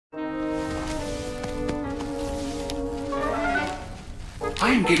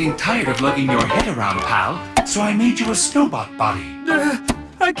I'm getting tired of lugging your head around, pal, so I made you a Snowbot body.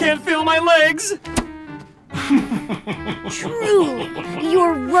 I can't feel my legs! Truly,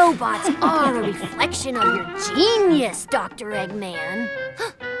 your robots are a reflection of your genius, Dr. Eggman.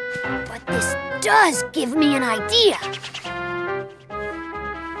 But this does give me an idea.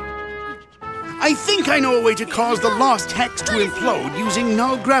 I think I know a way to cause the lost hex to implode using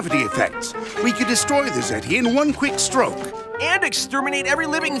null gravity effects. We could destroy the Zeti in one quick stroke. And exterminate every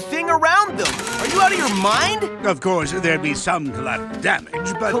living thing around them. Are you out of your mind? Of course, there'd be some collateral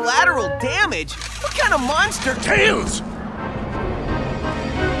damage, but... Collateral damage? What kind of monster? Tails!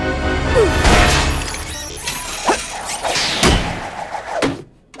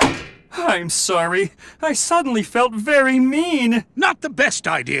 I'm sorry. I suddenly felt very mean. Not the best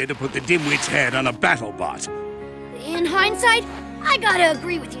idea to put the dimwit's head on a battle bot. In hindsight, I gotta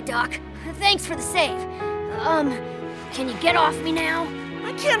agree with you, Doc. Thanks for the save. Can you get off me now?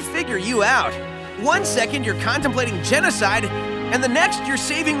 I can't figure you out. 1 second you're contemplating genocide, and the next you're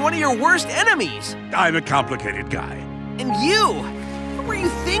saving one of your worst enemies. I'm a complicated guy. And you? What were you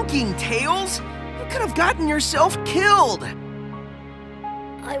thinking, Tails? You could have gotten yourself killed.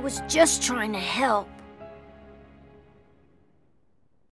 I was just trying to help.